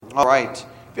All right.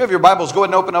 If you have your Bibles, go ahead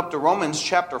and open up to Romans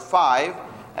chapter 5.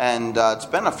 And it's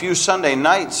been a few Sunday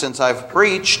nights since I've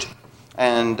preached.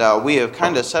 And we have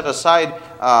kind of set aside,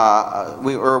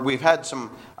 we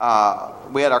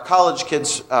had our college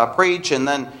kids preach. And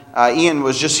then Ian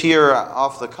was just here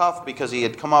off the cuff because he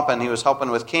had come up and he was helping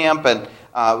with camp. And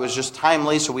it was just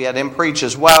timely, so we had him preach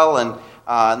as well.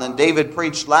 And then David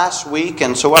preached last week.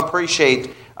 And so I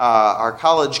appreciate our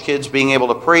college kids being able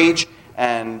to preach.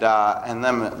 And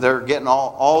them, they're getting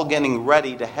all getting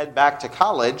ready to head back to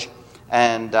college,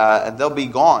 and they'll be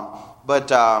gone.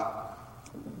 But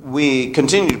we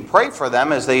continue to pray for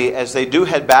them as they do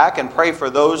head back, and pray for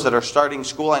those that are starting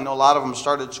school. I know a lot of them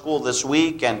started school this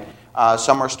week, and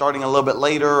some are starting a little bit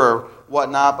later or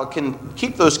whatnot. But can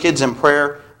keep those kids in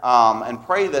prayer and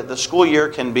pray that the school year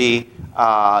can be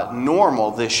normal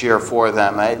this year for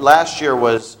them. Last year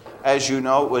was, as you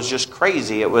know, it was just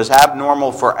crazy. It was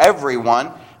abnormal for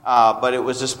everyone, but it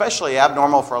was especially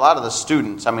abnormal for a lot of the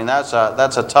students. I mean, that's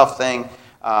a tough thing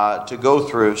to go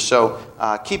through. So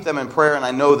keep them in prayer, and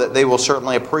I know that they will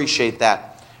certainly appreciate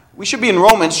that. We should be in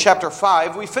Romans chapter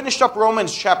 5. We finished up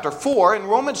Romans chapter 4. In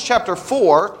Romans chapter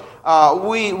 4,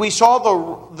 we saw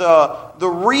the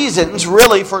reasons,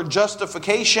 really, for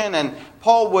justification, and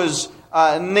Paul was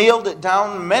nailed it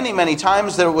down many, many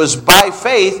times that it was by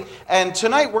faith. And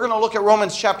tonight we're going to look at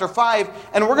Romans chapter 5,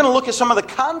 and we're going to look at some of the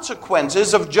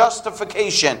consequences of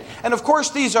justification. And of course,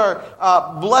 these are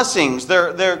blessings.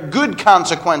 They're good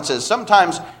consequences.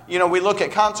 Sometimes, we look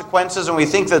at consequences and we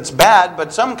think that's bad,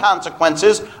 but some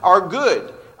consequences are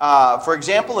good. For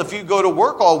example, if you go to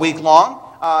work all week long,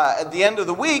 at the end of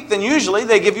the week, then usually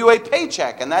they give you a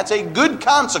paycheck, and that's a good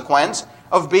consequence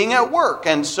of being at work.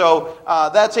 And so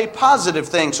that's a positive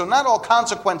thing. So not all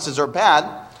consequences are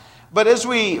bad. But as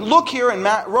we look here in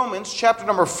Romans chapter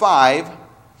number 5,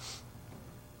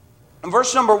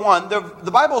 verse number 1,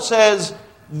 the Bible says,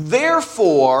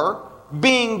 "Therefore,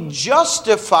 being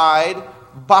justified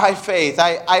by faith."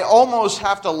 I almost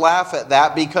have to laugh at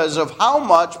that because of how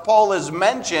much Paul has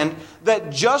mentioned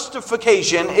that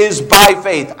justification is by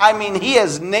faith. I mean, he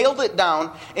has nailed it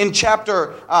down in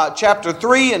chapter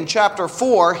 3 and chapter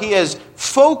 4. He has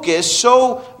focused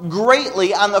so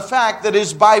greatly on the fact that it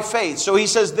is by faith. So he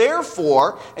says,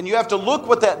 therefore, and you have to look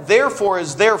what that therefore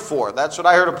is there for. That's what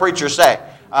I heard a preacher say.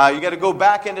 You got to go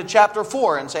back into chapter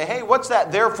 4 and say, hey, what's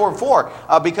that therefore for?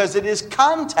 Because it is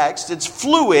context, it's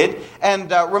fluid.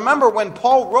 And remember, when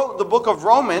Paul wrote the book of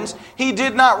Romans, he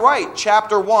did not write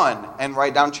chapter 1 and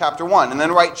write down chapter 1 and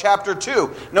then write chapter 2.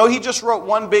 No, he just wrote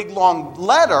one big long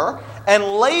letter. And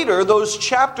later, those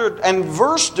chapter and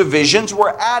verse divisions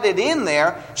were added in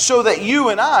there so that you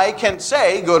and I can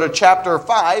say, go to chapter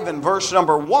 5 and verse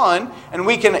number 1, and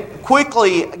we can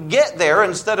quickly get there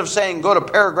instead of saying, go to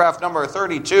paragraph number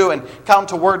 32 and count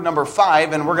to word number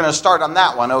 5, and we're going to start on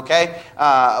that one, okay?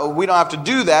 We don't have to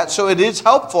do that, so it is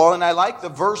helpful, and I like the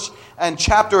verse and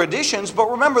chapter additions, but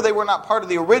remember, they were not part of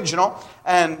the original,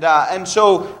 and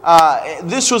so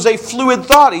this was a fluid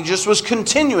thought. He just was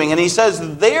continuing, and he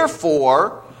says,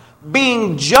 therefore,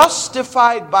 being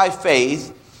justified by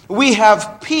faith, we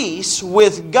have peace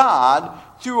with God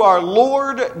through our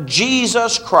Lord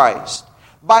Jesus Christ,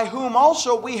 by whom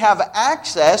also we have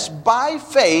access by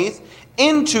faith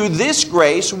into this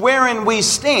grace wherein we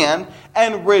stand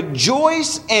and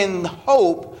rejoice in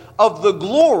hope of the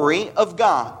glory of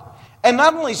God. And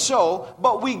not only so,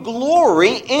 but we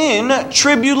glory in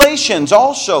tribulations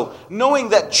also, knowing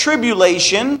that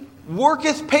tribulation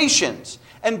worketh patience,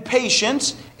 and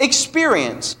patience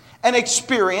experience, and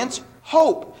experience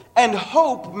hope. And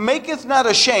hope maketh not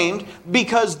ashamed,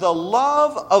 because the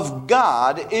love of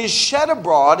God is shed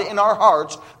abroad in our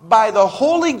hearts by the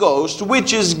Holy Ghost,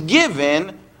 which is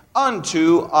given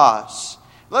unto us.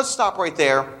 Let's stop right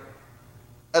there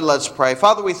and let's pray.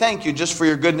 Father, we thank you just for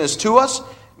your goodness to us.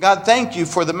 God, thank you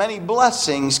for the many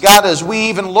blessings. God, as we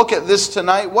even look at this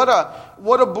tonight, what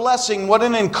a blessing, what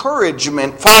an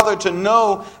encouragement, Father, to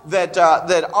know that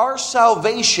our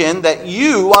salvation, that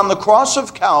you on the cross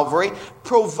of Calvary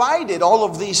provided all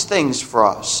of these things for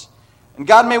us. And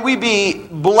God, may we be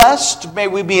blessed, may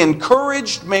we be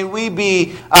encouraged, may we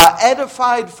be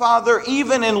edified, Father,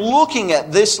 even in looking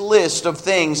at this list of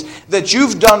things that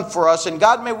you've done for us. And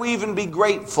God, may we even be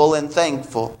grateful and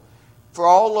thankful for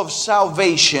all of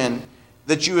salvation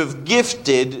that you have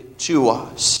gifted to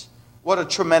us. What a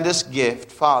tremendous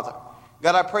gift, Father.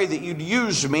 God, I pray that you'd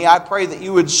use me. I pray that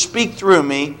you would speak through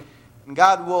me. And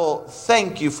God will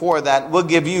thank you for that. We'll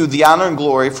give you the honor and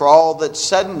glory for all that's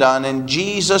said and done. In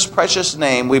Jesus' precious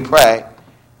name we pray.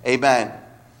 Amen.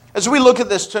 As we look at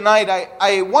this tonight,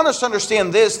 I want us to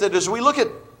understand this, that as we look at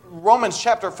Romans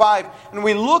chapter 5 and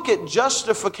we look at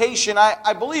justification,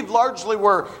 I believe largely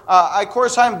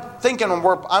I'm thinking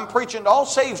I'm preaching to all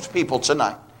saved people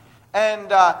tonight.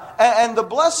 And the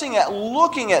blessing at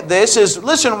looking at this is,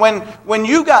 listen, when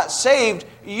you got saved,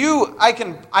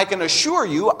 I can assure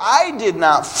you, I did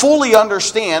not fully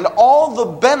understand all the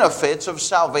benefits of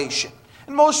salvation.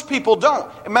 And most people don't.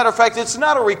 As a matter of fact, it's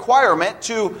not a requirement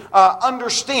to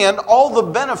understand all the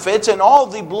benefits and all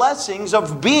the blessings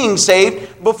of being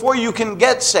saved before you can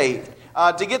get saved.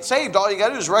 To get saved, all you got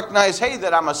to do is recognize, hey,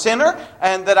 that I'm a sinner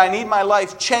and that I need my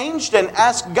life changed, and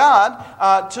ask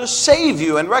God to save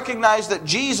you, and recognize that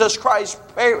Jesus Christ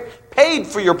paid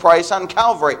for your price on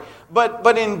Calvary.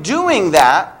 But in doing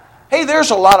that, hey,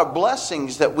 there's a lot of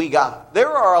blessings that we got.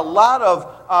 There are a lot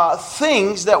of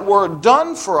things that were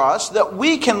done for us that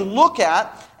we can look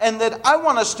at and that I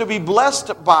want us to be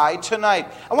blessed by tonight.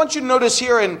 I want you to notice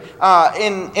here in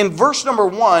verse number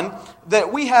 1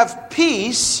 that we have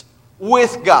peace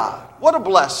with God. What a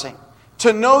blessing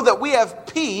to know that we have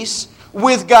peace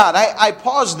with God. I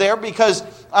paused there because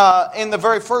in the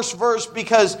very first verse,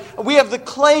 because we have the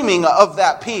claiming of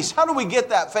that peace. How do we get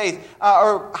that faith?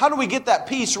 Or how do we get that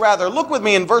peace, rather? Look with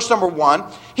me in verse number 1.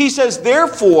 He says,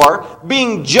 therefore,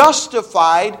 being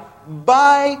justified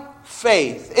by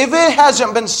faith. If it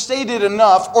hasn't been stated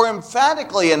enough or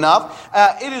emphatically enough,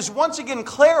 it is once again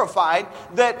clarified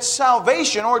that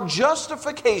salvation or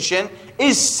justification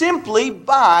is simply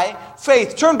by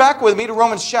faith. Turn back with me to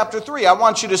Romans chapter 3. I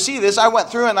want you to see this. I went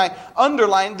through and I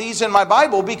underlined these in my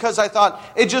Bible because I thought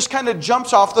it just kind of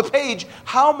jumps off the page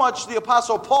how much the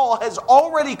Apostle Paul has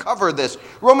already covered this.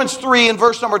 Romans 3 and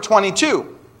verse number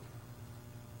 22.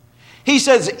 He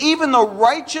says, even the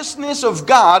righteousness of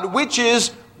God, which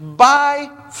is by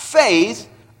faith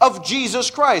of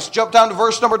Jesus Christ. Jump down to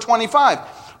verse number 25.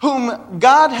 Whom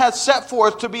God hath set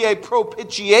forth to be a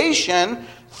propitiation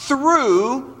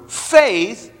through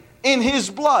faith in his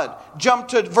blood. Jump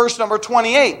to verse number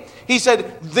 28. He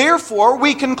said, therefore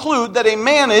we conclude that a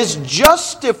man is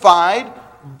justified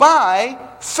by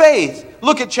faith.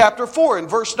 Look at chapter 4 and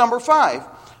verse number 5.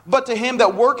 But to him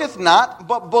that worketh not,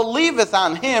 but believeth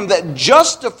on him that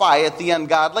justifieth the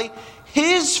ungodly,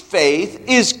 his faith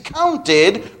is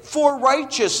counted for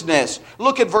righteousness.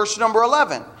 Look at verse number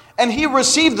 11. And he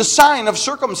received the sign of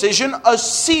circumcision, a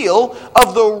seal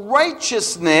of the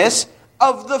righteousness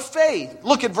of the faith.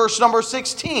 Look at verse number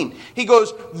 16. He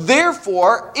goes,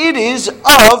 therefore it is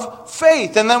of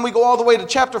faith. And then we go all the way to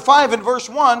chapter 5 and verse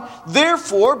 1.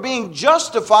 Therefore, being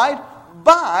justified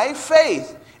by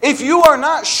faith. If you are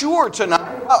not sure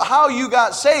tonight how you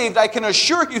got saved, I can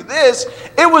assure you this,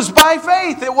 it was by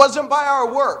faith. It wasn't by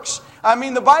our works. I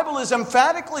mean, the Bible is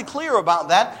emphatically clear about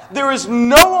that. There is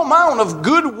no amount of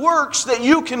good works that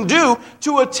you can do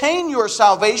to attain your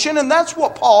salvation, and that's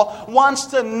what Paul wants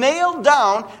to nail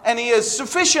down, and he has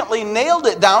sufficiently nailed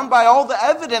it down by all the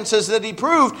evidences that he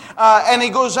proved. And he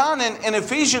goes on in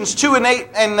Ephesians 2 and 8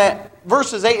 and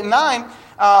verses 8 and 9.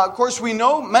 Of course, we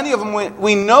know, many of them,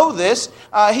 we know this.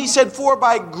 He said, for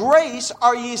by grace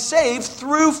are ye saved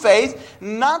through faith,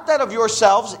 not that of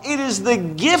yourselves. It is the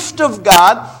gift of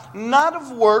God, not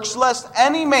of works, lest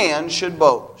any man should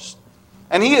boast.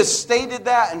 And he has stated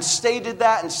that and stated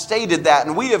that and stated that,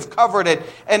 and we have covered it.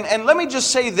 And let me just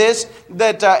say this,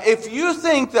 that if you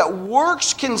think that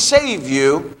works can save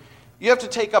you, you have to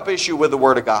take up issue with the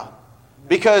Word of God.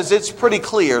 Because it's pretty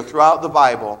clear throughout the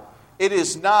Bible. It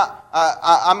is not,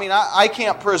 I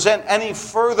can't present any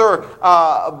further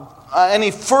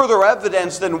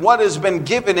evidence than what has been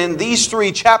given in these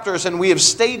 3 chapters, and we have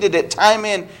stated it time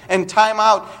in and time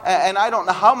out, and I don't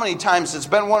know how many times it's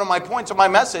been one of my points of my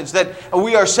message, that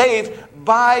we are saved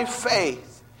by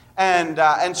faith.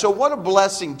 And so what a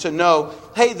blessing to know,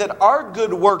 hey, that our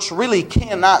good works really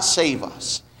cannot save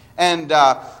us. And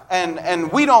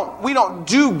we don't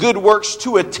do good works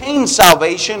to attain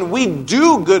salvation. We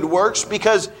do good works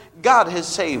because God has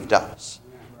saved us.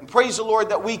 And praise the Lord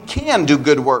that we can do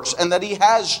good works and that He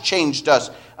has changed us.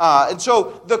 And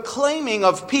so the claiming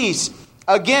of peace,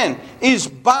 again, is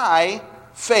by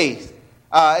faith.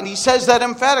 And he says that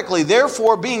emphatically.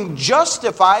 Therefore, being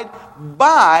justified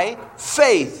by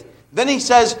faith. Then he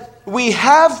says, we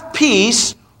have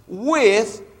peace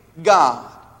with God.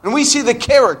 And we see the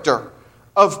character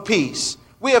of peace.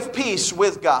 We have peace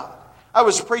with God. I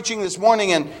was preaching this morning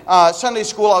in Sunday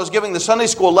school. I was giving the Sunday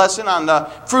school lesson on the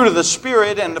fruit of the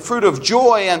Spirit and the fruit of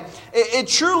joy. And it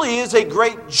truly is a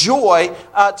great joy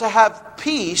to have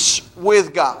peace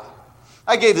with God.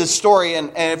 I gave this story,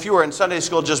 and if you were in Sunday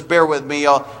school, just bear with me.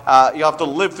 You'll have to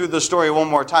live through the story one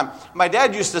more time. My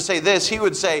dad used to say this.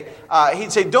 He'd say,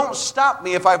 don't stop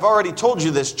me if I've already told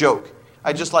you this joke.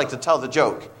 I just like to tell the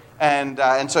joke.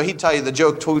 And so he'd tell you the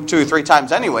joke two or three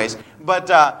times anyways. But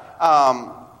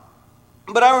I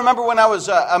remember when I was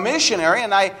a missionary,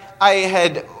 and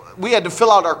we had to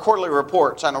fill out our quarterly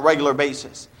reports on a regular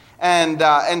basis. And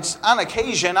on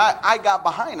occasion, I got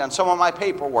behind on some of my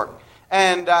paperwork.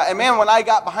 And man, when I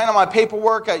got behind on my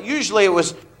paperwork, usually it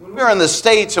was when we were in the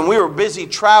States and we were busy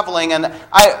traveling, and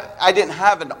I didn't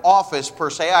have an office per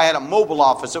se. I had a mobile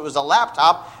office. It was a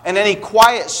laptop and any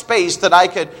quiet space that I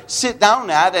could sit down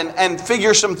at and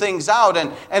figure some things out.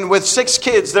 And with 6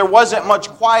 kids, there wasn't much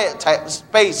quiet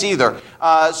space either.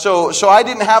 So I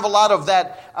didn't have a lot of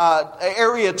that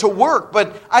area to work.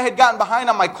 But I had gotten behind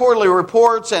on my quarterly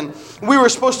reports, and we were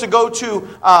supposed to go to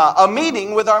a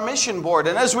meeting with our mission board.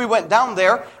 And as we went down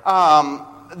there,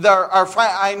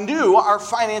 I knew our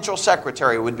financial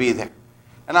secretary would be there.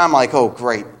 And I'm like, oh,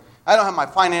 great. I don't have my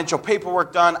financial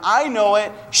paperwork done. I know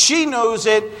it. She knows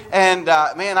it. And,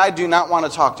 man, I do not want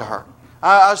to talk to her.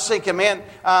 I was thinking, man,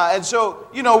 and so,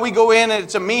 we go in and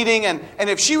it's a meeting. And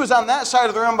if she was on that side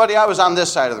of the room, buddy, I was on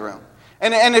this side of the room.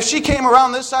 And if she came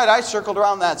around this side, I circled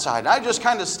around that side. I just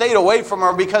kind of stayed away from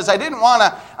her because I didn't want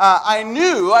to, I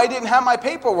knew I didn't have my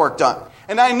paperwork done.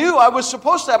 And I knew I was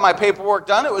supposed to have my paperwork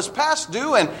done. It was past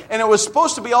due, and it was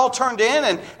supposed to be all turned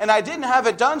in, and I didn't have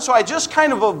it done, so I just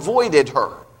kind of avoided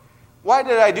her. Why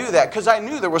did I do that? Because I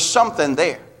knew there was something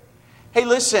there. Hey,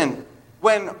 listen,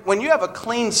 when you have a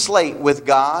clean slate with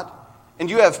God, and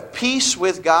you have peace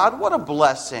with God, what a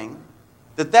blessing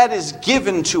that is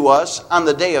given to us on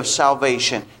the day of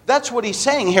salvation. That's what he's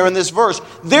saying here in this verse.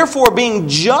 Therefore, being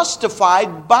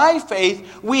justified by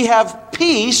faith, we have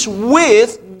peace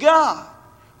with God.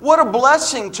 What a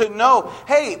blessing to know.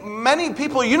 Hey, many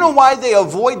people, you know why they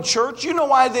avoid church? You know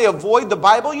why they avoid the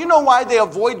Bible? You know why they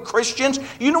avoid Christians?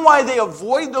 You know why they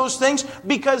avoid those things?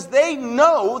 Because they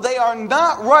know they are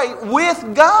not right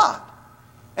with God.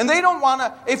 And they don't want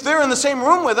to, if they're in the same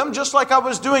room with them, just like I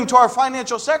was doing to our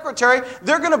financial secretary,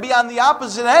 they're going to be on the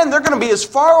opposite end. They're going to be as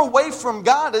far away from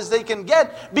God as they can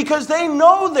get because they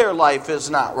know their life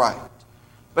is not right.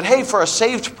 But hey, for a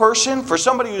saved person, for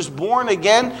somebody who's born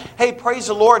again, hey, praise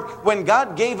the Lord, when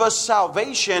God gave us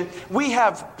salvation, we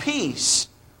have peace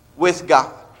with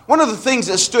God. One of the things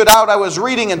that stood out, I was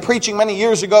reading and preaching many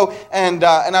years ago, and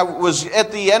I was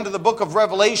at the end of the book of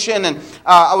Revelation, and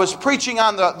I was preaching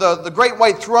on the great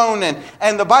white throne,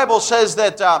 and the Bible says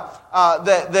that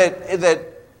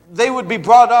they would be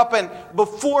brought up and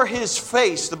before his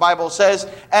face, the Bible says,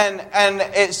 and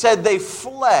it said they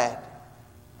fled.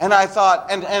 And I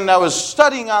thought, and I was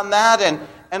studying on that,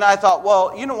 and I thought,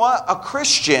 well, you know what? A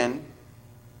Christian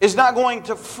is not going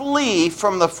to flee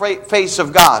from the face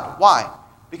of God. Why?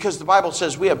 Because the Bible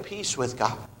says we have peace with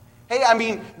God. Hey, I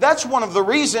mean, that's one of the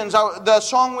reasons, the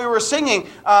song we were singing,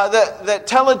 that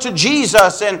tell it to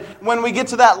Jesus. And when we get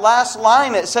to that last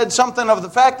line, it said something of the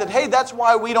fact that, hey, that's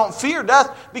why we don't fear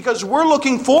death, because we're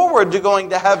looking forward to going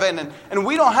to heaven. And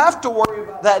we don't have to worry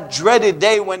about that dreaded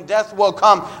day when death will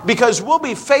come, because we'll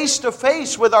be face to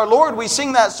face with our Lord. We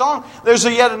sing that song. There's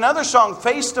yet another song,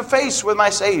 face to face with my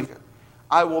Savior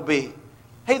I will be.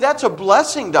 Hey, that's a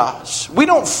blessing to us. We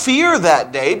don't fear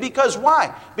that day because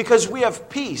why? Because we have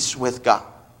peace with God.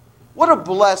 What a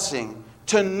blessing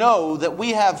to know that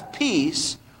we have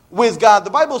peace with God. The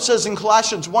Bible says in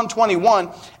Colossians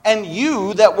 1:21, and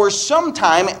you that were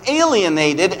sometime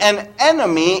alienated and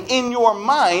enemy in your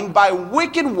mind by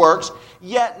wicked works,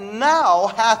 yet now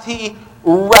hath he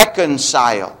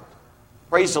reconciled.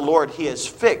 Praise the Lord, he has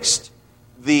fixed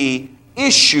the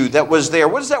issue that was there.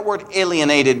 What does that word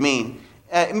alienated mean?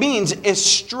 It means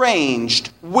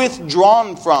estranged,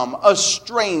 withdrawn from, a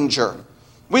stranger.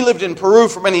 We lived in Peru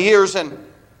for many years, and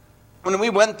when we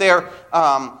went there,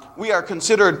 we are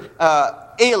considered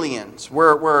aliens.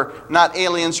 We're not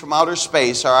aliens from outer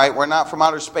space, all right? We're not from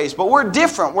outer space, but we're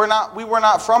different. We were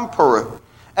not from Peru.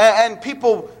 And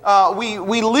people,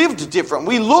 we lived different.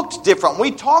 We looked different.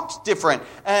 We talked different.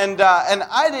 And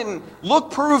I didn't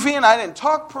look Peruvian. I didn't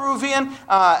talk Peruvian.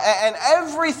 And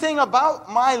everything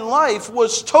about my life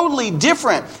was totally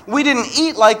different. We didn't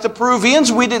eat like the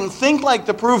Peruvians. We didn't think like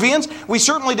the Peruvians. We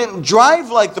certainly didn't drive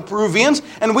like the Peruvians.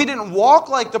 And we didn't walk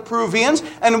like the Peruvians.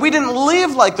 And we didn't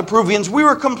live like the Peruvians. We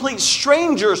were complete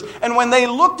strangers. And when they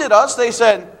looked at us, they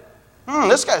said,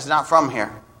 this guy's not from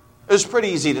here. It was pretty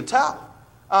easy to tell.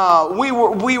 We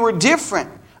were different.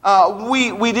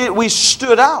 We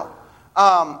stood out.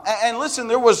 And listen,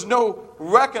 there was no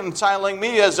reconciling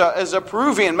me as a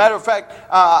Peruvian. Matter of fact,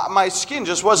 my skin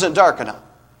just wasn't dark enough.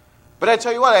 But I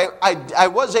tell you what, I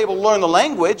was able to learn the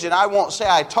language, and I won't say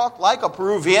I talked like a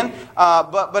Peruvian,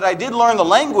 but I did learn the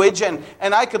language, and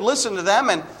I could listen to them.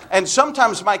 And and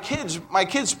sometimes my kids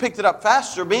picked it up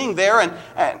faster being there,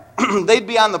 and they'd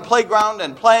be on the playground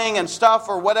and playing and stuff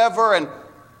or whatever, and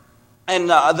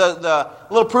the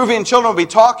little Peruvian children would be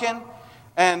talking,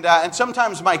 and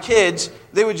sometimes my kids,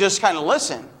 they would just kind of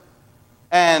listen,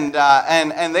 and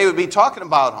they would be talking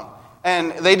about them.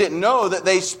 And they didn't know that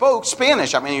they spoke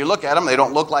Spanish. I mean, you look at them, they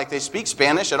don't look like they speak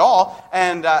Spanish at all.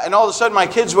 And all of a sudden, my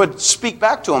kids would speak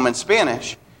back to them in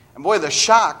Spanish. And boy, the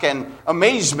shock and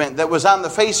amazement that was on the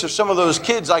face of some of those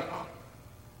kids, like,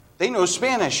 they know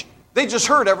Spanish. They just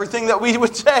heard everything that we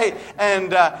would say.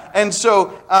 And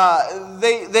so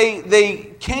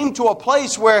they came to a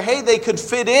place where, hey, they could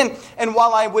fit in. And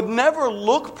while I would never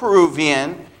look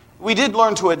Peruvian, we did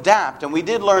learn to adapt, and we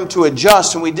did learn to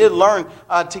adjust, and we did learn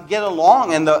to get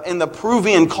along in the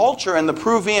Peruvian culture and the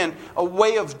Peruvian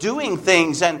way of doing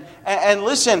things. And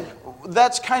listen,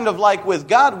 that's kind of like with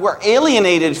God. We're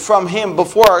alienated from Him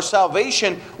before our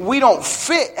salvation. We don't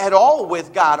fit at all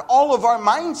with God. All of our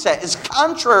mindset is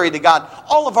contrary to God.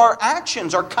 All of our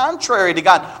actions are contrary to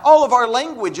God. All of our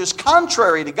language is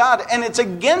contrary to God, and it's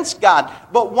against God.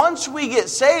 But once we get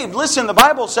saved, listen, the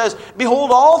Bible says,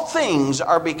 behold, all things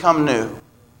are become new.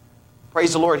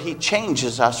 Praise the Lord, He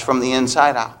changes us from the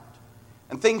inside out.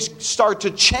 And things start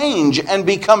to change and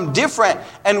become different.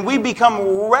 And we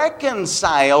become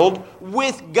reconciled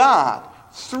with God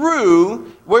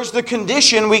through, where's the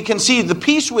condition? We can see the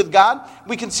peace with God.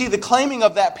 We can see the claiming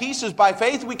of that peace is by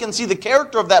faith. We can see the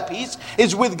character of that peace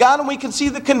is with God. And we can see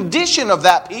the condition of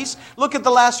that peace. Look at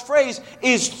the last phrase,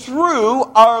 is through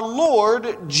our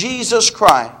Lord Jesus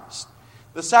Christ.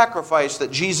 The sacrifice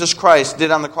that Jesus Christ did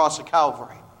on the cross of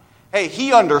Calvary. Hey,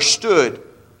 He understood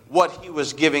what He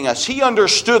was giving us. He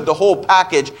understood the whole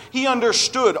package. He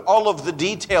understood all of the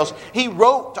details. He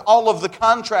wrote all of the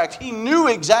contracts. He knew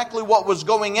exactly what was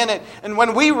going in it. And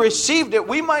when we received it,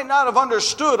 we might not have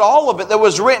understood all of it that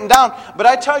was written down. But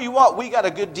I tell you what, we got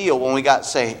a good deal when we got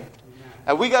saved.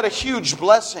 And we got a huge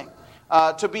blessing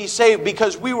to be saved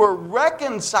because we were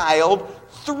reconciled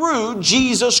through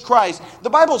Jesus Christ. The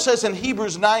Bible says in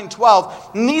Hebrews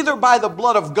 9:12, neither by the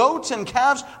blood of goats and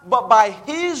calves, but by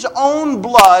His own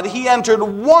blood He entered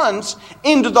once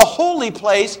into the holy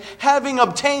place, having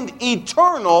obtained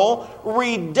eternal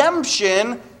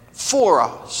redemption for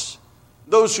us.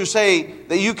 Those who say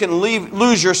that you can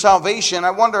lose your salvation,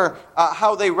 I wonder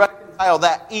how they reconcile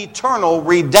that eternal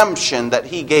redemption that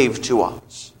He gave to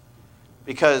us.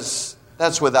 Because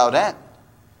that's without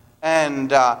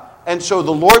end. And so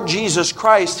the Lord Jesus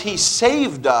Christ, He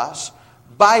saved us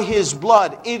by His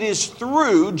blood. It is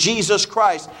through Jesus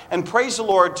Christ. And praise the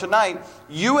Lord, tonight,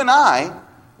 you and I,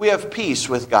 we have peace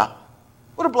with God.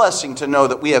 What a blessing to know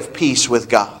that we have peace with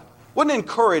God. What an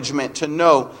encouragement to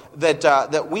know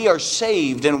that we are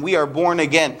saved and we are born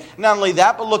again. Not only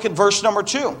that, but look at verse number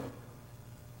 2.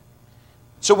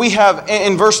 So we have,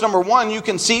 in verse number 1, you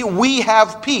can see we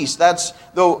have peace. That's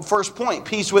the first point,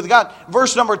 peace with God.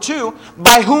 Verse number 2,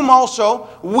 by whom also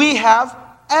we have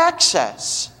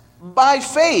access by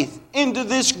faith into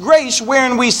this grace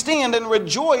wherein we stand and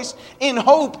rejoice in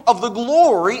hope of the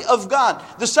glory of God.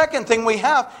 The second thing we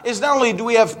have is not only do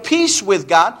we have peace with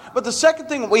God, but the second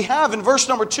thing we have in verse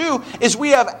number 2 is we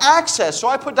have access. So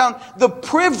I put down the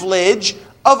privilege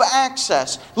of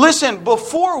access. Listen,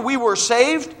 before we were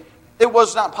saved, it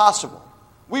was not possible.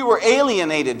 We were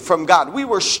alienated from God. We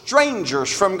were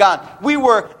strangers from God. We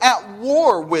were at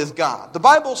war with God. The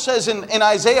Bible says in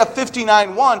Isaiah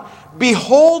 59:1,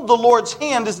 behold, the Lord's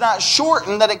hand is not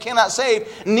shortened that it cannot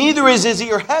save, neither is His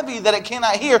ear heavy that it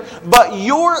cannot hear, but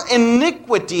your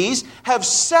iniquities have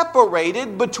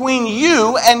separated between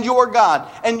you and your God,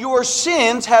 and your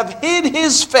sins have hid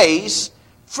His face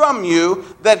from you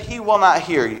that He will not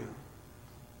hear you.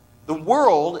 The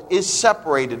world is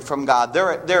separated from God.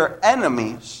 They're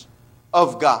enemies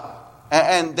of God.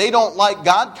 And they don't like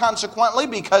God, consequently,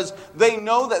 because they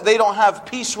know that they don't have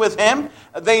peace with Him.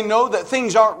 They know that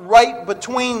things aren't right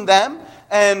between them.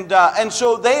 And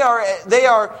so they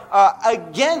are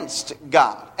against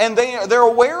God. And they're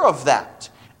aware of that.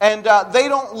 And they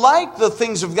don't like the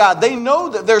things of God. They know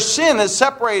that their sin has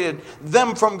separated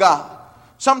them from God.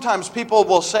 Sometimes people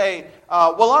will say,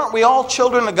 well, aren't we all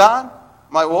children of God?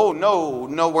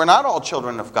 No, we're not all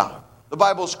children of God. The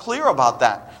Bible's clear about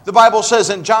that. The Bible says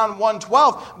in John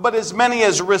 1:12, but as many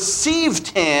as received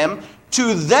Him,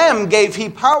 to them gave He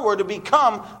power to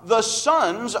become the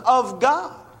sons of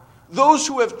God. Those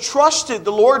who have trusted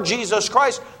the Lord Jesus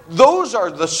Christ, those are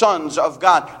the sons of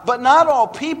God. But not all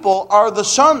people are the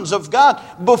sons of God.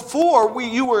 Before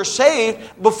we are saved,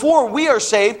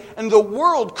 and the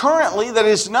world currently that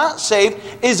is not saved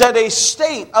is at a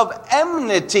state of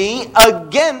enmity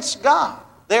against God.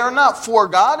 They are not for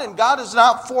God, and God is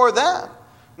not for them.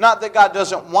 Not that God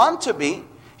doesn't want to be.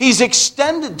 He's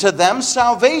extended to them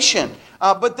salvation.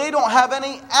 But they don't have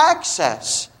any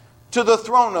access to the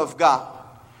throne of God.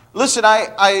 Listen,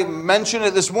 I mentioned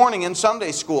it this morning in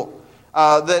Sunday school,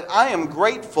 that I am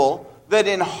grateful that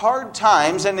in hard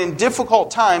times and in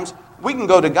difficult times, we can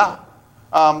go to God.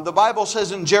 The Bible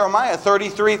says in Jeremiah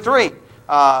 33:3,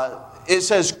 it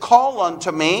says, "Call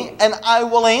unto me, and I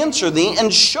will answer thee,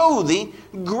 and show thee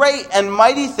great and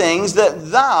mighty things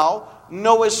that thou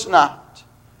knowest not."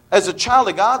 As a child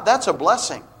of God, that's a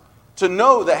blessing. To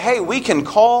know that, hey, we can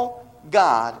call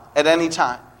God at any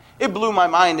time. It blew my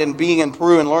mind in being in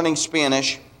Peru and learning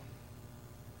Spanish.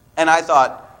 And I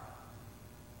thought,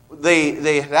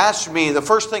 they had asked me, the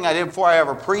first thing I did before I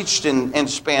ever preached in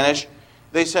Spanish,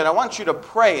 they said, "I want you to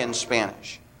pray in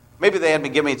Spanish." Maybe they had me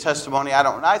give me a testimony. I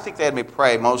don't know. I think they had me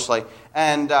pray mostly.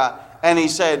 And he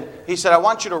said, "I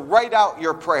want you to write out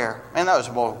your prayer." And that was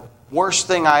the worst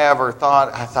thing I ever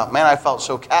thought. I thought, man, I felt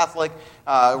so Catholic,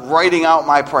 writing out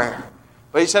my prayer.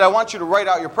 But he said, "I want you to write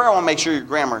out your prayer. I want to make sure your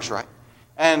grammar's right."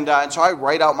 And so I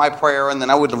write out my prayer, and then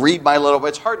I would read my little bit.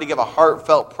 It's hard to give a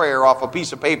heartfelt prayer off a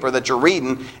piece of paper that you're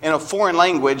reading in a foreign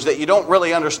language that you don't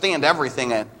really understand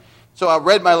everything in. So I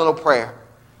read my little prayer.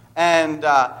 And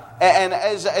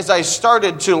as I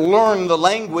started to learn the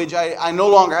language, I no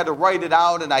longer had to write it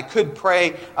out, and I could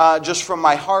pray just from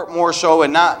my heart more so,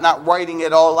 and not writing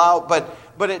it all out.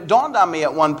 But it dawned on me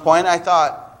at one point, I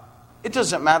thought, it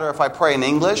doesn't matter if I pray in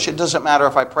English. It doesn't matter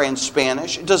if I pray in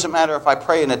Spanish. It doesn't matter if I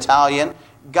pray in Italian.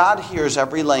 God hears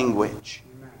every language.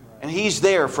 And He's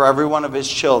there for every one of His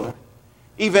children.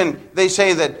 Even they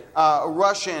say that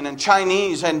Russian and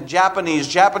Chinese and Japanese.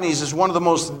 Japanese is one of the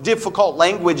most difficult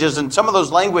languages, and some of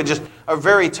those languages are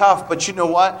very tough. But you know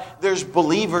what? There's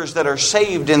believers that are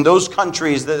saved in those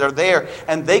countries that are there,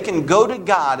 and they can go to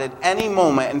God at any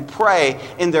moment and pray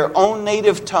in their own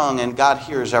native tongue, and God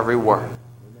hears every word.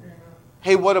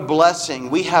 Hey, what a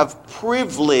blessing. We have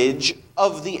privilege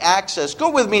of the access. Go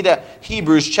with me to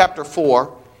Hebrews chapter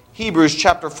 4. Hebrews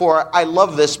chapter 4. I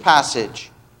love this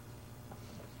passage.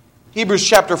 Hebrews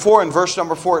chapter 4 and verse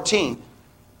number 14.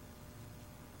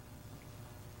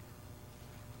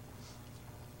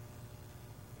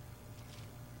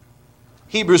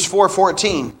 Hebrews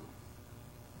 4:14.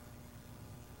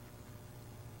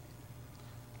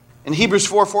 In Hebrews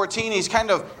 4:14, he's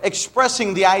kind of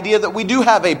expressing the idea that we do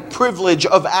have a privilege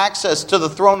of access to the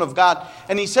throne of God.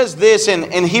 And he says this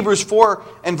in Hebrews 4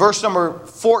 and verse number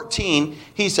 14.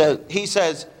 He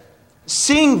says,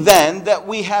 "Seeing then that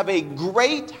we have a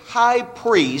great high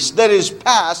priest that is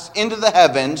passed into the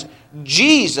heavens,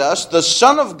 Jesus, the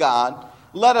Son of God,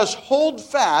 let us hold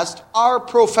fast our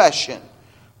profession.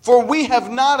 For we have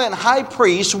not an high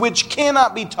priest which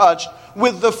cannot be touched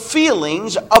with the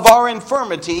feelings of our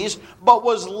infirmities, but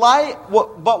was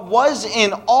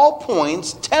in all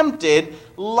points tempted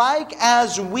like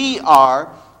as we are,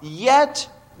 yet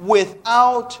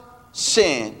without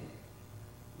sin."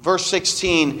 Verse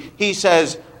 16, he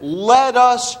says, "Let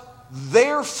us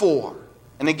therefore,"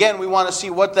 and again, we want to see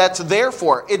what that's there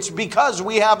for. It's because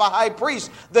we have a high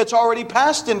priest that's already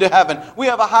passed into heaven. We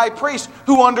have a high priest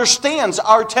who understands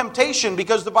our temptation,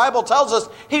 because the Bible tells us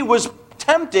He was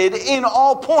tempted in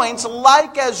all points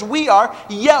like as we are,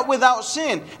 yet without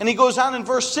sin. And he goes on in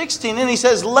verse 16 and he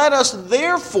says, "Let us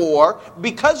therefore,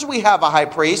 because we have a high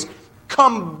priest,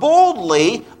 come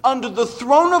boldly under the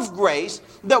throne of grace,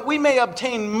 that we may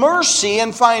obtain mercy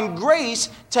and find grace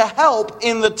to help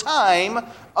in the time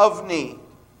of need."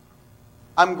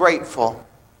 I'm grateful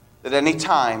that any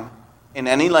time, in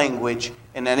any language,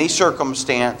 in any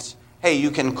circumstance, hey, you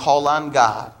can call on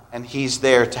God and He's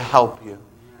there to help you.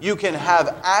 You can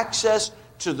have access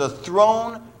to the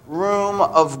throne room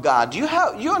of God. You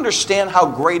understand how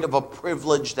great of a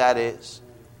privilege that is?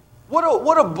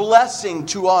 What a blessing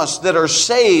to us that are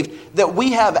saved, that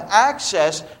we have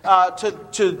access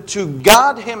to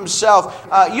God Himself.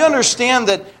 You understand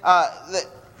that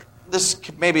this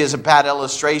maybe is a bad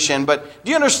illustration, but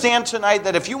do you understand tonight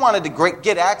that if you wanted to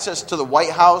get access to the White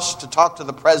House to talk to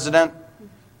the president,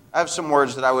 I have some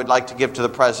words that I would like to give to the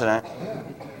president.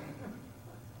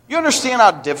 You understand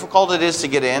how difficult it is to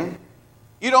get in?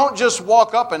 You don't just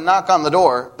walk up and knock on the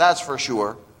door, that's for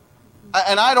sure.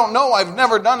 And I don't know, I've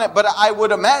never done it, but I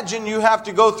would imagine you have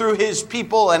to go through His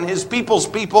people and His people's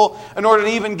people in order to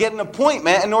even get an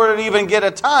appointment, in order to even get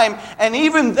a time. And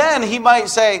even then, He might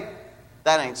say,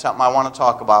 "That ain't something I want to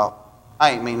talk about.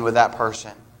 I ain't mean with that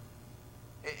person."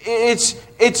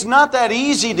 It's not that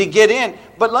easy to get in.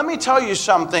 But let me tell you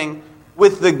something.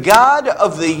 With the God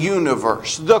of the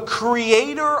universe, the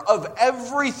creator of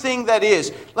everything that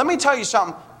is, let me tell you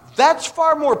something. That's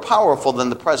far more powerful than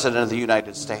the President of the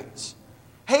United States.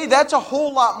 Hey, that's a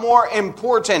whole lot more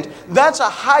important. That's a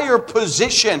higher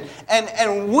position.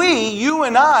 And we, you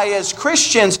and I, as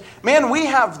Christians, man, we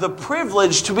have the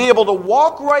privilege to be able to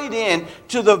walk right in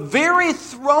to the very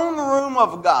throne room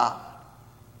of God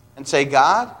and say,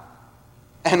 God,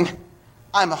 and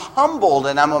I'm humbled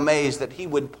and I'm amazed that He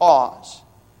would pause.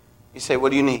 You say, what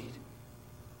do you need?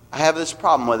 I have this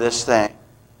problem with this thing. You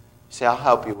say, I'll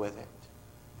help you with it.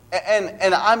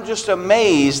 And I'm just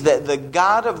amazed that the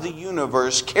God of the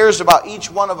universe cares about each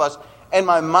one of us. And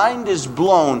my mind is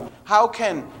blown. How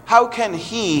can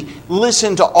He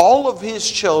listen to all of His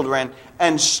children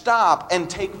and stop and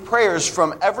take prayers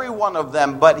from every one of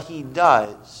them? But He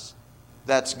does.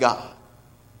 That's God.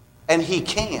 And He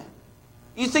can.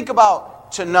 You think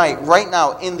about tonight, right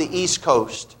now in the East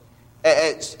Coast,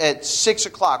 at 6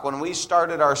 o'clock when we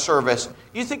started our service,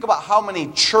 you think about how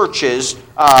many churches,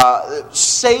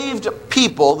 saved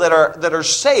people that are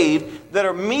saved, that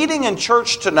are meeting in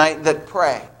church tonight that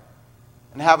pray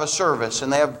and have a service.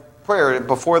 And they have prayer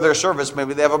before their service.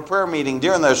 Maybe they have a prayer meeting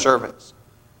during their service.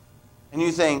 And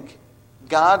you think,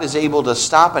 God is able to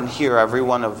stop and hear every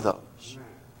one of those.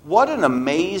 What an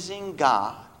amazing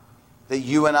God that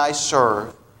you and I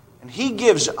serve. And He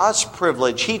gives us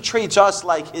privilege. He treats us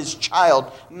like His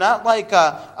child, not like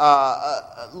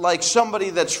like somebody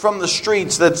that's from the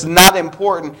streets that's not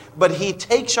important. But He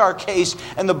takes our case.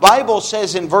 And the Bible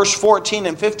says in verse 14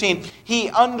 and 15,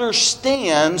 He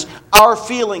understands our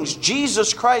feelings.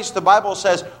 Jesus Christ, the Bible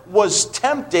says, was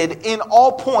tempted in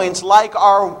all points like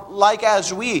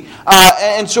as we.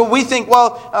 And so we think,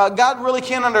 well, God really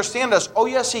can't understand us. Oh,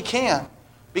 yes, He can.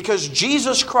 Because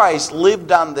Jesus Christ lived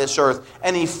on this earth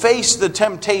and He faced the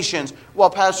temptations. Well,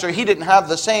 Pastor, He didn't have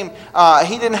the same,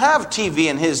 He didn't have TV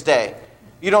in His day.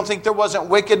 You don't think there wasn't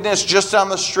wickedness just on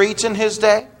the streets in His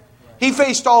day? He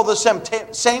faced all the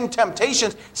same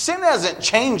temptations. Sin hasn't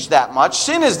changed that much.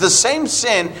 Sin is the same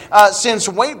sin since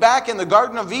way back in the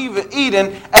Garden of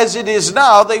Eden as it is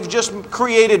now. They've just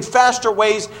created faster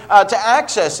ways to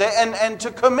access it and to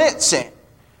commit sin.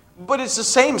 But it's the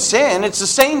same sin, it's the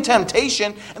same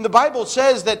temptation, and the Bible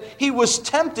says that He was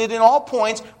tempted in all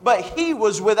points, but He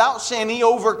was without sin. He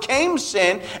overcame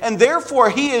sin, and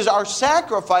therefore He is our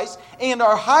sacrifice and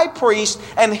our high priest,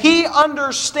 and He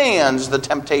understands the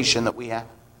temptation that we have.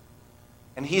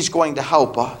 And He's going to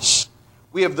help us.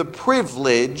 We have the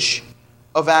privilege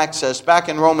of access. Back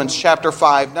in Romans chapter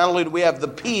 5, not only do we have the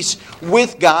peace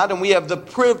with God, and we have the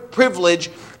privilege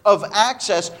of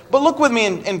access, but look with me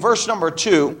in verse number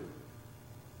 2.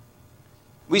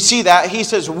 We see that. He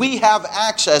says, we have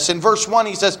access. In verse 1,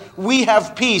 he says, we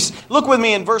have peace. Look with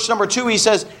me in verse number 2. He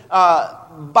says,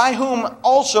 by whom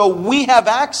also we have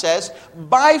access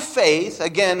by faith.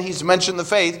 Again, he's mentioned the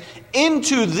faith.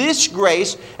 Into this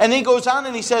grace. And he goes on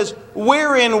and he says,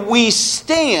 wherein we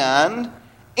stand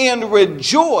and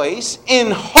rejoice in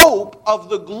hope of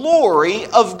the glory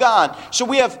of God. So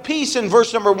we have peace in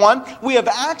verse number 1. We have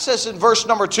access in verse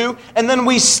number 2. And then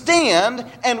we stand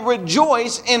and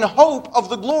rejoice in hope of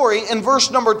the glory in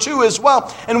verse number 2 as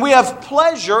well. And we have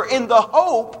pleasure in the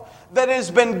hope that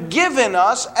has been given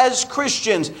us as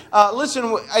Christians.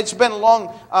 Listen, it's been a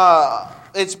long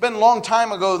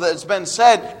time ago that it's been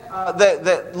said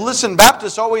that listen,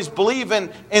 Baptists always believe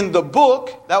in the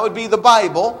book, that would be the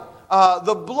Bible,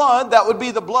 the blood, that would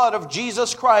be the blood of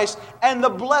Jesus Christ, and the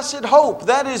blessed hope.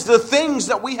 That is the things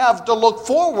that we have to look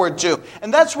forward to.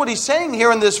 And that's what he's saying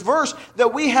here in this verse,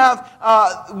 that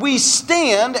we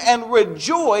stand and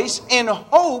rejoice in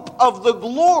hope of the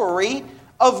glory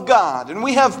of God. And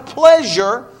we have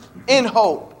pleasure in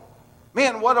hope.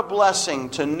 Man, what a blessing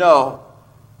to know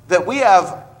that we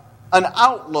have an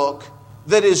outlook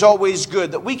that is always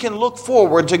good, that we can look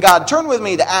forward to God. Turn with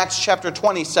me to Acts chapter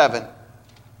 27.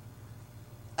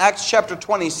 Acts chapter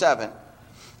 27.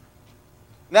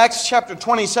 In Acts chapter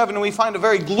 27, we find a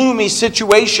very gloomy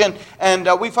situation, and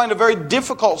we find a very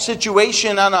difficult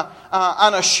situation on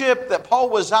a ship that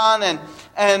Paul was on,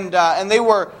 and they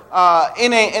were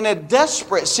in a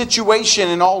desperate situation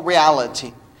in all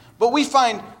reality. But we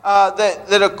find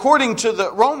that according to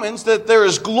the Romans, that there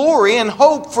is glory and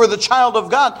hope for the child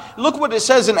of God. Look what it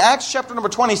says in Acts chapter number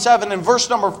 27 and verse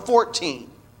number 14.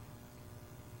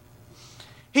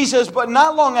 He says, but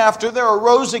not long after there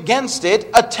arose against it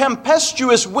a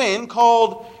tempestuous wind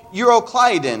called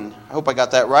Euroclydon. I hope I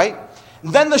got that right.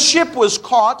 Then the ship was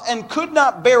caught and could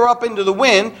not bear up into the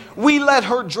wind. We let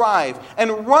her drive.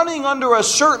 And running under a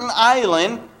certain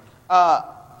island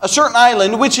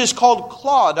which is called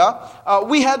Clauda,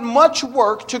 we had much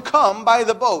work to come by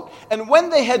the boat. And when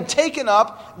they had taken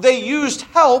up, they used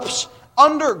helps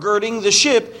undergirding the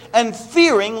ship, and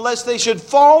fearing lest they should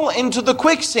fall into the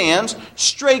quicksands,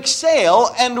 strake sail,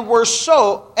 and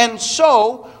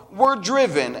so were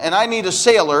driven. And I need a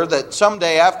sailor that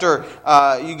someday after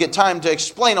you get time to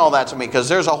explain all that to me, because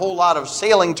there's a whole lot of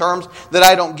sailing terms that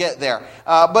I don't get there.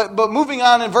 But moving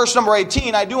on in verse number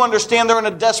 18, I do understand they're in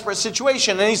a desperate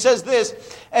situation. And he says this,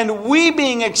 "And we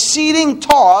being exceeding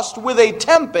tossed with a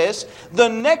tempest, the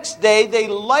next day they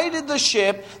lighted the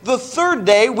ship. The third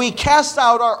day we cast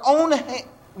out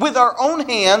with our own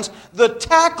hands the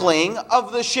tackling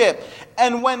of the ship.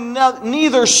 And when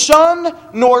neither sun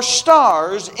nor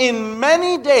stars in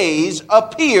many days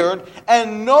appeared,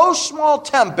 and no small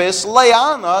tempest lay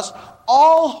on us,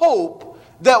 all hope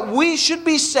that we should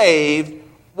be saved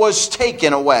was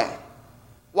taken away."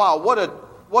 Wow,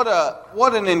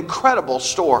 what an incredible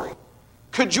story.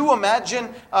 Could you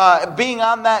imagine being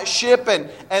on that ship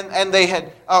and they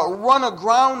had run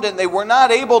aground and they were not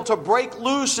able to break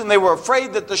loose and they were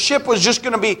afraid that the ship was just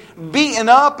going to be beaten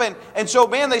up. And so,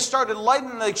 man, they started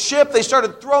lighting the ship. They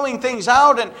started throwing things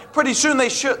out, and pretty soon they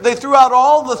threw out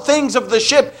all the things of the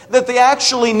ship that they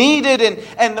actually needed.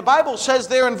 And the Bible says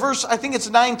there in verse, I think it's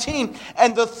 19,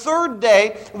 "And the third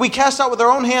day we cast out with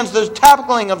our own hands the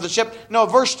tackling of the ship." No,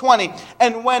 verse 20.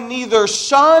 "And when neither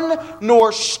sun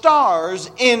nor stars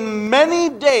in many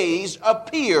days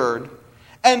appeared,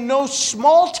 and no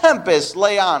small tempest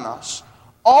lay on us,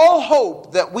 all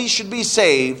hope that we should be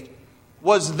saved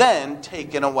was then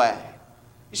taken away."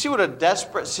 You see what a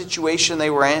desperate situation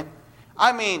they were in?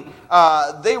 I mean,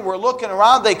 they were looking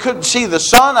around. They couldn't see the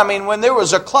sun. I mean, when there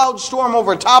was a cloud storm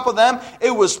over top of them, it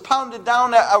was pounded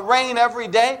down a rain every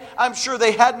day. I'm sure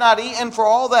they had not eaten for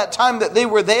all that time that they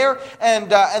were there,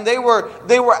 and they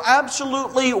were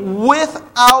absolutely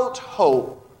without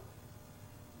hope.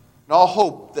 And all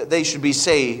hope that they should be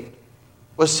saved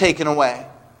was taken away.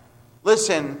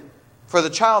 Listen, for the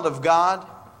child of God,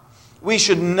 we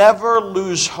should never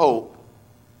lose hope,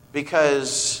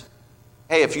 because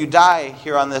hey, if you die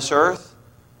here on this earth,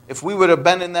 if we would have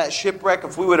been in that shipwreck,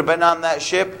 if we would have been on that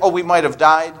ship, we might have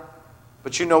died.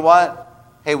 But you know what?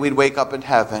 Hey, we'd wake up in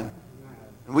heaven.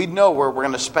 And we'd know where we're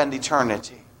going to spend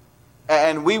eternity.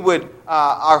 And we would,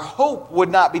 our hope would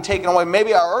not be taken away.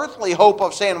 Maybe our earthly hope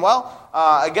of saying, well,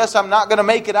 I guess I'm not going to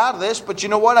make it out of this, but you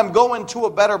know what? I'm going to a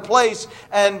better place.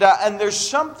 And there's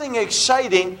something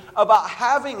exciting about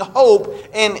having hope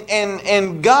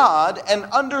in God and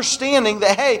understanding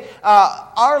that, hey,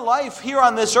 our life here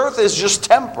on this earth is just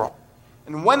temporal.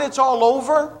 And when it's all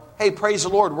over, hey, praise the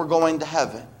Lord, we're going to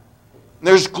heaven. And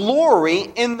there's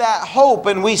glory in that hope,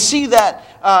 and we see that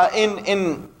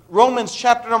in Romans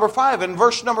chapter number 5 and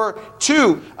verse number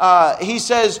 2, he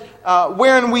says,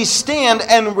 "Wherein we stand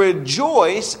and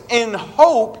rejoice in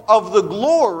hope of the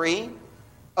glory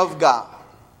of God."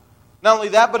 Not only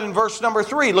that, but in verse number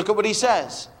 3, look at what he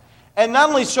says. "And not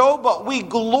only so, but we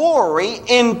glory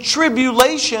in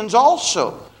tribulations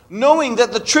also, knowing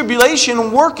that the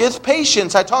tribulation worketh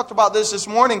patience." I talked about this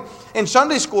morning in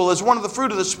Sunday school as one of the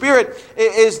fruit of the Spirit,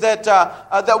 is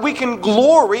that we can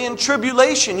glory in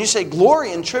tribulation. You say,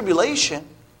 glory in tribulation?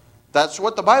 That's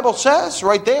what the Bible says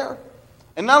right there.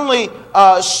 And not only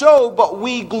so, but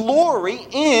we glory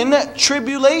in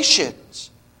tribulations.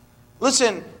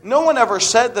 Listen, no one ever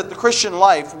said that the Christian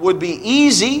life would be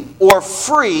easy or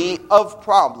free of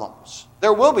problems.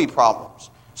 There will be problems.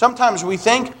 Sometimes we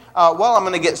think, well, I'm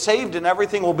going to get saved and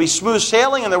everything will be smooth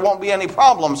sailing and there won't be any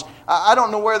problems. I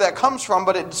don't know where that comes from,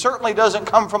 but it certainly doesn't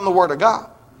come from the Word of God.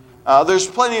 There's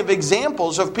plenty of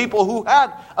examples of people who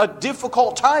had a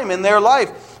difficult time in their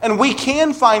life. And we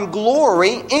can find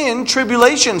glory in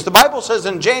tribulations. The Bible says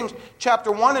in James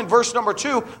chapter 1 and verse number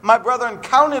 2, "My brethren,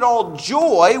 count it all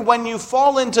joy when you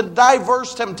fall into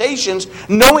diverse temptations,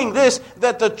 knowing this,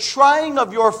 that the trying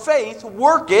of your faith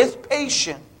worketh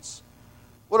patience."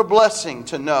 What a blessing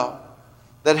to know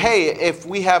that, hey, if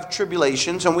we have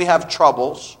tribulations and we have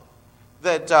troubles,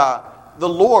 that the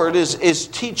Lord is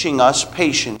teaching us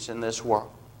patience in this world.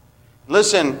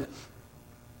 Listen,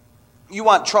 you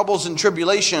want troubles and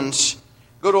tribulations,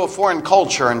 go to a foreign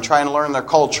culture and try and learn their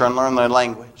culture and learn their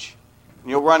language.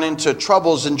 You'll run into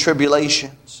troubles and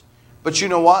tribulations. But you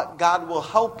know what? God will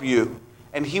help you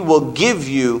and He will give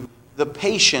you the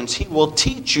patience. He will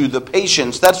teach you the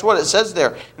patience. That's what it says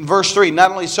there in verse 3.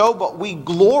 "Not only so, but we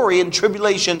glory in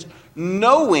tribulations,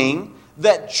 knowing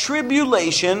that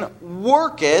tribulation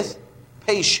worketh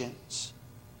patience."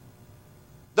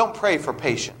 Don't pray for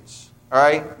patience, all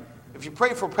right? If you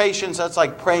pray for patience, that's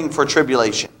like praying for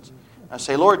tribulations. I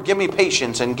say, "Lord, give me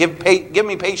patience," and give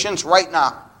me patience right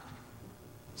now.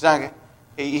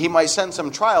 He might send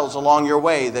some trials along your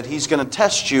way that he's going to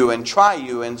test you and try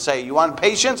you and say, you want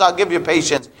patience? I'll give you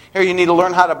patience. Here, you need to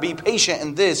learn how to be patient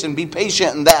in this and be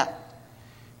patient in that.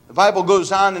 The Bible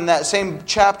goes on in that same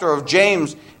chapter of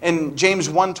James, in James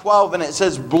 1:12, and it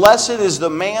says, blessed is the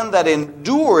man that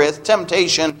endureth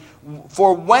temptation,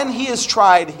 for when he is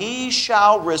tried, he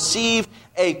shall receive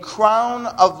a crown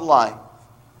of life,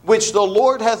 which the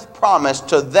Lord hath promised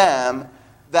to them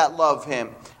that love him.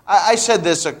 I said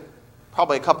this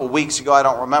probably a couple weeks ago, I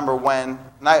don't remember when,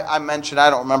 and I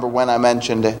don't remember when I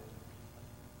mentioned it.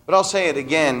 But I'll say it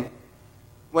again.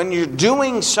 When you're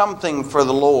doing something for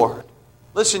the Lord,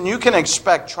 listen, you can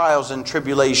expect trials and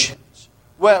tribulations.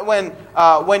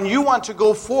 When you want to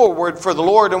go forward for the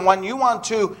Lord and when you want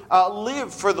to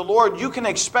live for the Lord, you can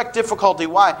expect difficulty.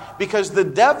 Why? Because the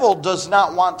devil does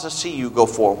not want to see you go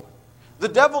forward. The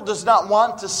devil does not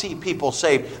want to see people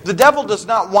saved. The devil does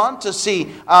not want to see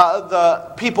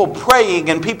the people praying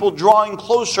and people drawing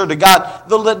closer to God.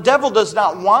 The devil does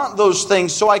not want those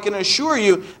things. So I can assure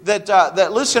you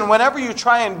that listen, whenever you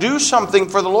try and do something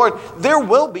for the Lord, there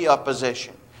will be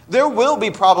opposition. There will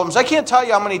be problems. I can't tell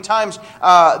you how many times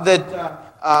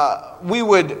that we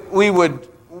would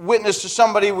witness to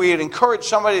somebody, we'd encourage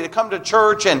somebody to come to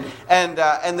church, and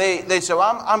they say,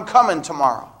 well, I'm coming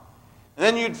tomorrow. And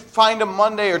then you'd find them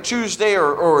Monday or Tuesday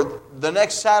or the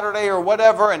next Saturday or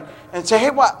whatever and say, hey,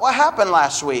 what happened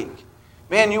last week?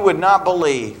 Man, you would not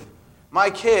believe. My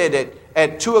kid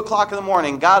at 2 o'clock in the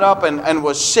morning got up and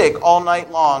was sick all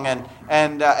night long.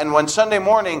 And when Sunday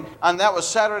morning, and that was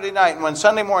Saturday night, and when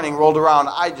Sunday morning rolled around,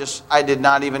 I did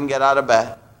not even get out of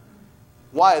bed.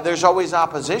 Why? There's always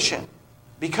opposition.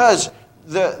 Because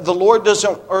the Lord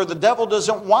doesn't, or the devil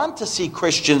doesn't want to see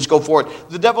Christians go forward.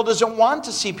 The devil doesn't want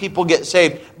to see people get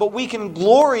saved. But we can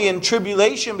glory in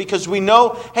tribulation because we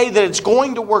know, hey, that it's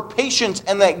going to work patience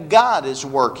and that God is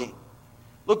working.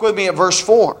 Look with me at verse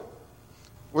 4.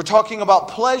 We're talking about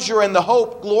pleasure in the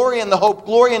hope, glory in the hope,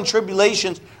 glory in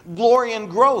tribulations, glory in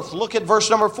growth. Look at verse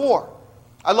number 4.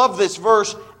 I love this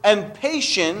verse. And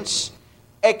patience,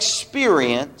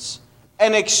 experience,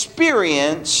 and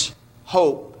experience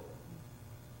hope.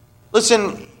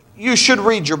 Listen, you should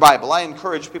read your Bible. I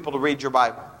encourage people to read your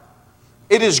Bible.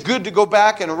 It is good to go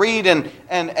back and read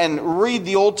and read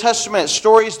the Old Testament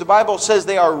stories. The Bible says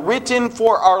they are written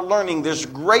for our learning. There's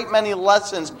great many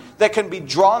lessons that can be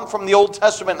drawn from the Old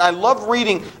Testament. And I love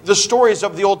reading the stories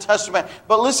of the Old Testament.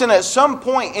 But listen, at some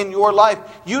point in your life,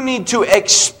 you need to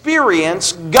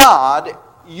experience God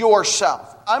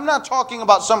yourself. I'm not talking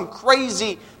about some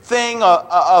crazy thing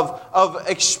of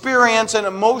experience and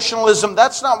emotionalism.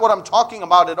 That's not what I'm talking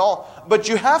about at all. But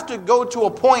you have to go to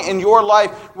a point in your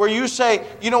life where you say,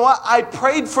 you know what, I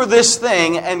prayed for this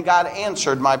thing and God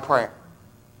answered my prayer.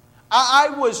 I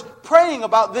was praying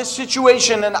about this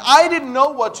situation and I didn't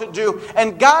know what to do,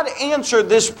 and God answered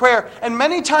this prayer. And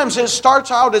many times it starts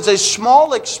out as a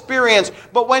small experience,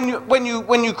 but when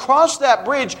you cross that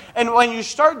bridge and when you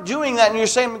start doing that and you're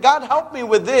saying, God, help me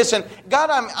with this, and God,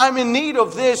 I'm in need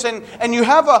of this, and you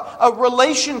have a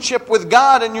relationship with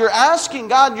God and you're asking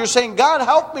God, you're saying, God,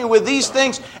 help me with these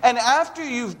things. And after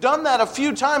you've done that a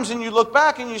few times and you look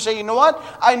back and you say, you know what,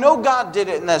 I know God did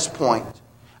it in this point.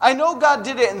 I know God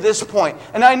did it in this point.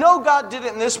 And I know God did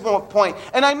it in this point.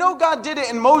 And I know God did it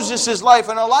in Moses' life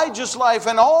and Elijah's life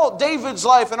and all David's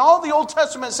life and all the Old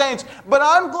Testament saints. But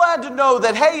I'm glad to know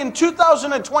that, hey, in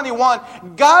 2021,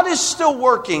 God is still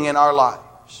working in our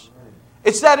lives.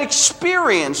 It's that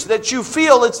experience that you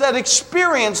feel. It's that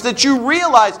experience that you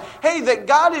realize, hey, that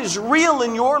God is real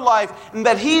in your life and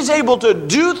that He's able to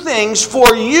do things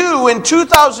for you in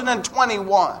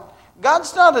 2021.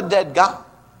 God's not a dead God.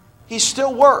 He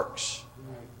still works,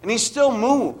 and He still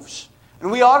moves. And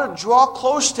we ought to draw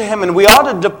close to Him, and we ought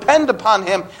to depend upon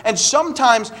Him. And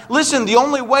sometimes, listen, the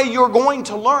only way you're going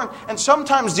to learn, and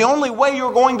sometimes the only way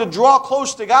you're going to draw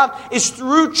close to God is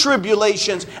through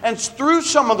tribulations and through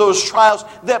some of those trials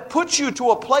that put you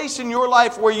to a place in your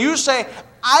life where you say,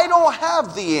 I don't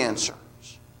have the answers,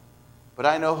 but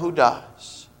I know who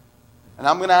does. And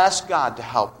I'm going to ask God to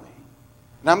help me.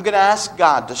 And I'm going to ask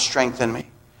God to strengthen me.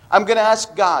 I'm going to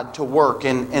ask God to work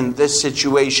in this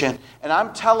situation. And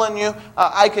I'm telling you,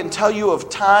 I can tell you of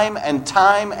time and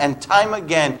time and time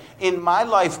again in my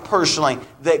life personally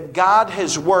that God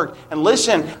has worked. And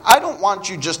listen, I don't want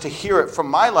you just to hear it from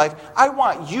my life. I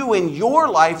want you in your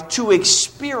life to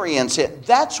experience it.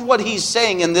 That's what he's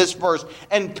saying in this verse.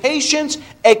 And patience,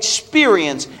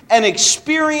 experience, and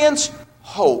experience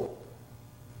hope.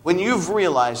 When you've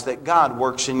realized that God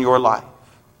works in your life,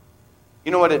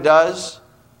 you know what it does?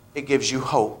 It gives you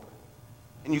hope.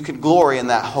 And you can glory in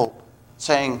that hope,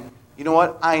 saying, you know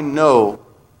what? I know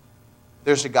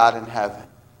there's a God in heaven.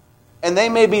 And they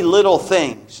may be little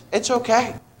things. It's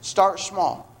okay. Start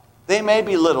small. They may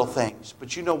be little things.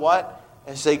 But you know what?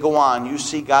 As they go on, you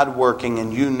see God working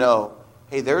and you know,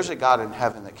 hey, there's a God in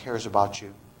heaven that cares about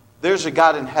you. There's a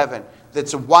God in heaven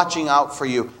that's watching out for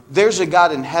you. There's a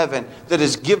God in heaven that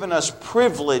has given us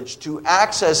privilege to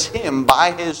access Him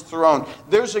by His throne.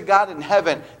 There's a God in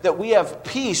heaven that we have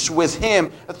peace with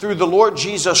Him through the Lord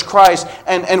Jesus Christ.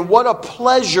 And what a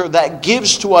pleasure that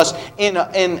gives to us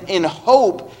in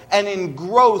hope and in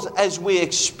growth as we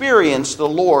experience the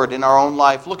Lord in our own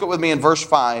life. Look at with me in verse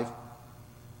 5.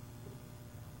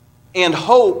 And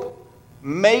hope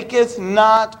maketh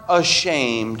not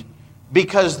ashamed,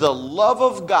 because the love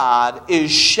of God is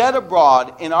shed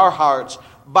abroad in our hearts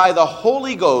by the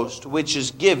Holy Ghost, which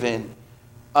is given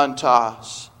unto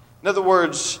us. In other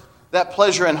words, that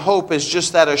pleasure and hope is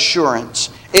just that assurance.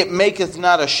 It maketh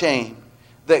not ashamed,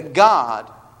 that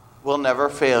God will never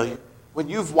fail you. When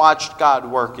you've watched God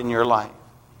work in your life,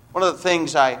 one of the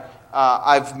things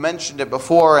I've mentioned it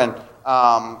before, and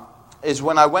is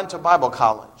when I went to Bible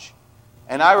college.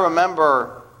 And I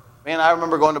remember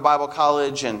going to Bible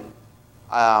college and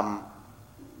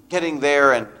getting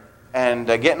there and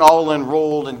getting all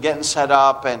enrolled and getting set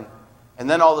up, and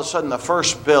then all of a sudden the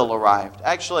first bill arrived.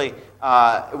 Actually,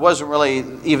 it wasn't really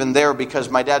even there because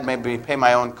my dad made me pay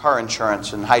my own car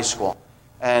insurance in high school,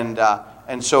 and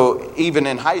so even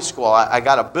in high school I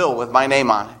got a bill with my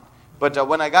name on it. But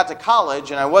when I got to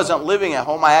college and I wasn't living at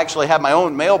home, I actually had my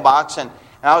own mailbox, and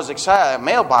I was excited. I had a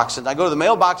mailbox, and I go to the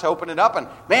mailbox, I open it up, and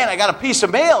man, I got a piece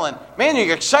of mail, and man,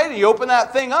 you're excited. You open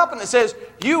that thing up, and it says,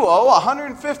 you owe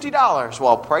 $150.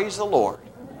 Well, praise the Lord.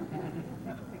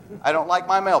 I don't like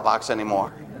my mailbox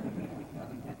anymore.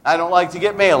 I don't like to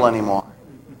get mail anymore.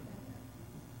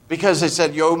 Because it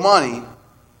said, you owe money.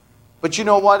 But you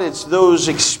know what? It's those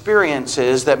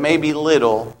experiences that may be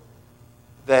little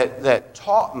that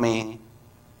taught me,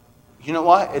 you know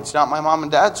what? It's not my mom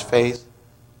and dad's faith.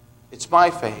 It's my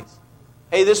faith.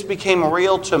 Hey, this became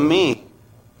real to me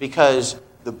because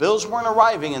the bills weren't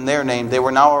arriving in their name. They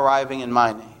were now arriving in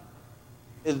my name.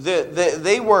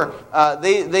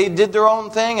 They did their own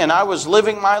thing, and I was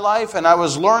living my life, and I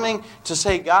was learning to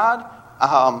say, God,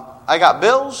 I got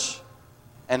bills,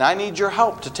 and I need your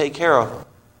help to take care of them.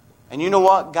 And you know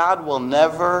what? God will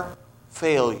never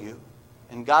fail you,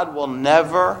 and God will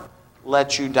never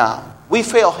let you down. We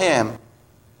fail Him,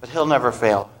 but He'll never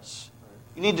fail us.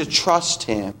 You need to trust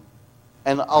Him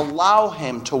and allow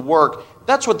Him to work.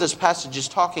 That's what this passage is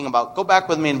talking about. Go back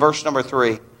with me in verse number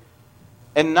 3.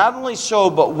 And not only so,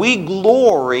 but we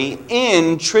glory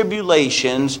in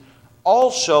tribulations,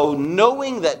 also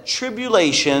knowing that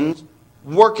tribulation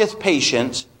worketh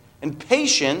patience, and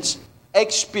patience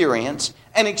experience,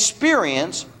 and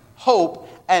experience hope,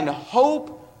 and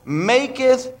hope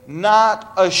maketh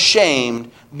not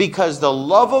ashamed, because the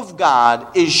love of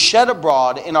God is shed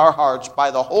abroad in our hearts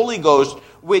by the Holy Ghost,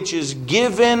 which is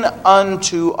given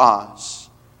unto us.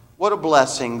 What a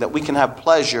blessing that we can have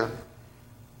pleasure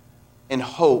and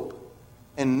hope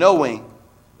in knowing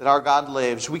that our God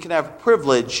lives. We can have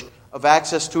privilege of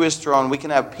access to His throne. We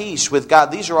can have peace with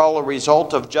God. These are all a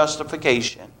result of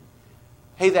justification.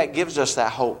 Hey, that gives us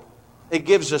that hope. It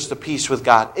gives us the peace with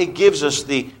God. It gives us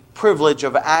the privilege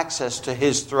of access to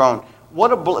His throne.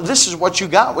 This is what you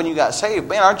got when you got saved.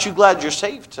 Man, aren't you glad you're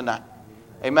saved tonight?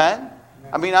 Amen?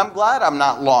 I mean, I'm glad I'm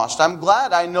not lost. I'm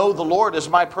glad I know the Lord as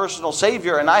my personal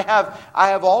Savior, and I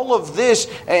have all of this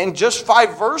in just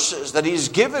 5 verses that He's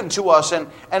given to us,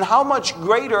 and how much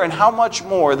greater and how much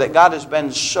more that God has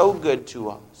been so good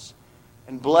to us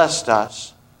and blessed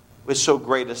us with so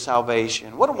great a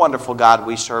salvation. What a wonderful God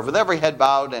we serve. With every head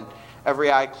bowed and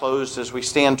every eye closed as we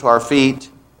stand to our feet,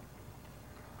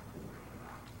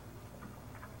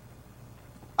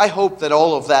 I hope that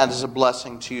all of that is a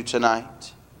blessing to you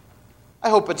tonight. I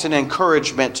hope it's an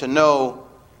encouragement to know,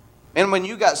 and when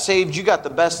you got saved, you got the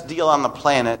best deal on the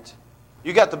planet.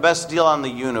 You got the best deal on the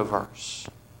universe.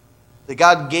 That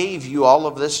God gave you all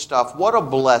of this stuff. What a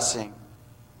blessing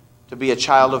to be a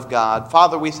child of God.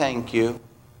 Father, we thank you.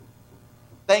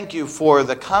 Thank you for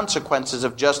the consequences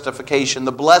of justification,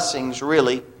 the blessings,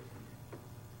 really,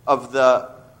 of the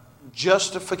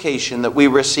justification that we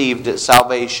received at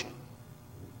salvation.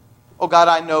 Oh God,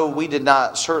 I know we did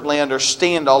not certainly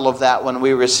understand all of that when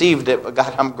we received it, but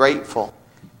God, I'm grateful.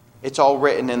 It's all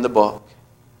written in the book.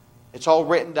 It's all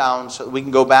written down so that we can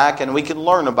go back and we can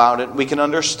learn about it, we can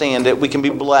understand it, we can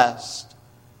be blessed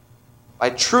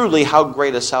by truly how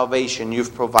great a salvation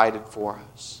you've provided for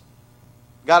us.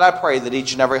 God, I pray that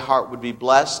each and every heart would be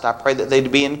blessed. I pray that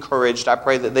they'd be encouraged. I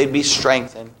pray that they'd be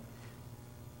strengthened.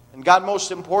 And God,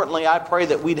 most importantly, I pray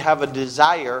that we'd have a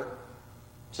desire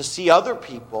to see other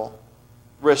people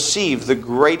receive the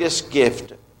greatest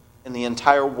gift in the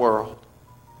entire world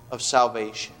of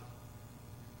salvation.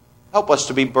 Help us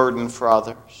to be burdened for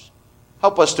others.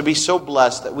 Help us to be so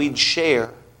blessed that we'd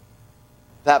share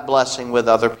that blessing with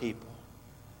other people,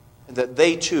 and that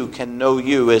they too can know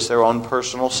you as their own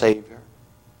personal Savior.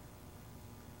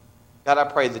 God, I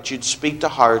pray that you'd speak to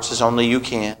hearts as only you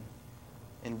can.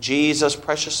 In Jesus'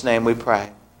 precious name we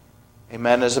pray.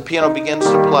 Amen. As the piano begins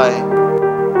to play,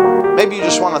 maybe you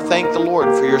just want to thank the Lord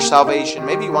for your salvation.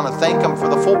 Maybe you want to thank Him for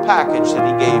the full package that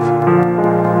He gave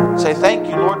you. Say, thank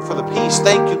you, Lord, for the peace.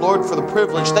 Thank you, Lord, for the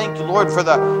privilege. Thank you, Lord, for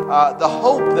the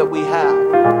hope that we have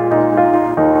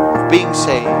of being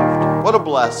saved. What a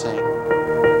blessing.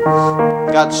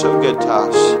 God's so good to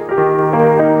us.